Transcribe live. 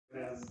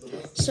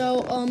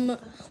So,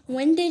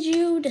 when did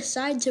you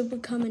decide to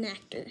become an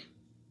actor?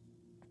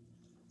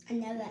 I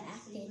never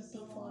acted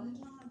before.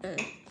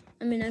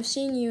 I mean, I've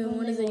seen you in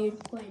one of the...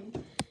 Quinn.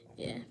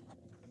 Yeah.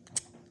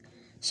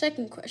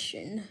 Second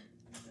question.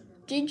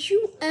 Did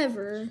you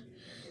ever,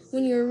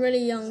 when you were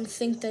really young,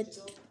 think that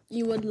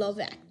you would love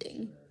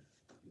acting?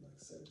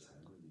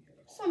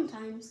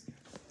 Sometimes.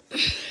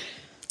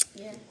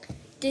 Yeah.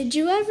 Did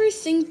you ever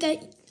think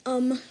that,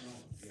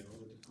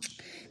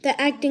 that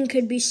acting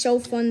could be so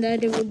fun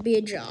that it would be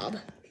a job?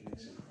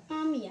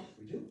 Yeah.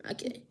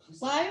 Okay.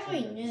 Well, I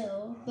already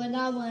knew, but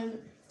not when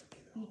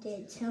you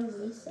did tell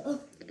me,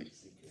 so.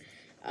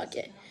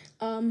 Okay.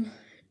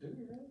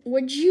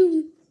 Would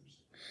you,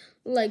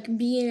 like,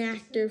 be an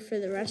actor for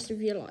the rest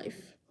of your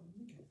life?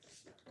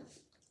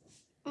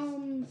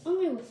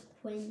 Only with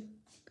Quinn.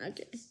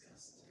 Okay.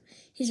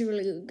 He's a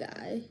really good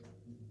guy.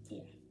 Yeah.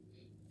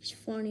 He's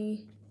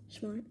funny,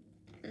 smart.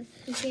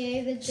 Okay,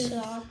 it's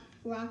a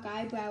rock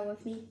eyebrow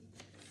with me.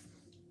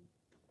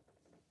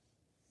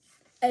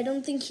 I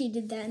don't think he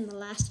did that in the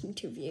last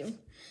interview.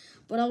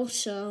 But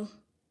also,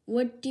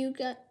 what do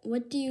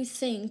you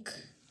think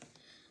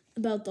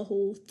about the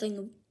whole thing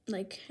of,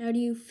 like, how do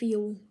you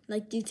feel?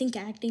 Like, do you think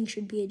acting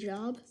should be a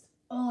job?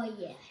 Oh,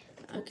 yeah.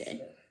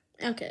 Okay.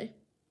 Okay.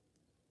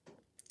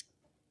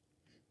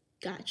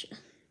 Gotcha.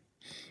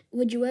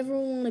 Would you ever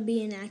want to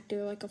be an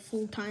actor, like a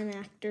full-time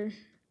actor?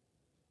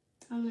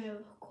 Only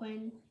with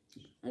Quinn.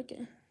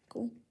 Okay,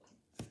 cool.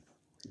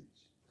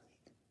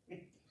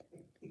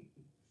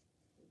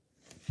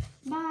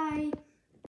 Bye.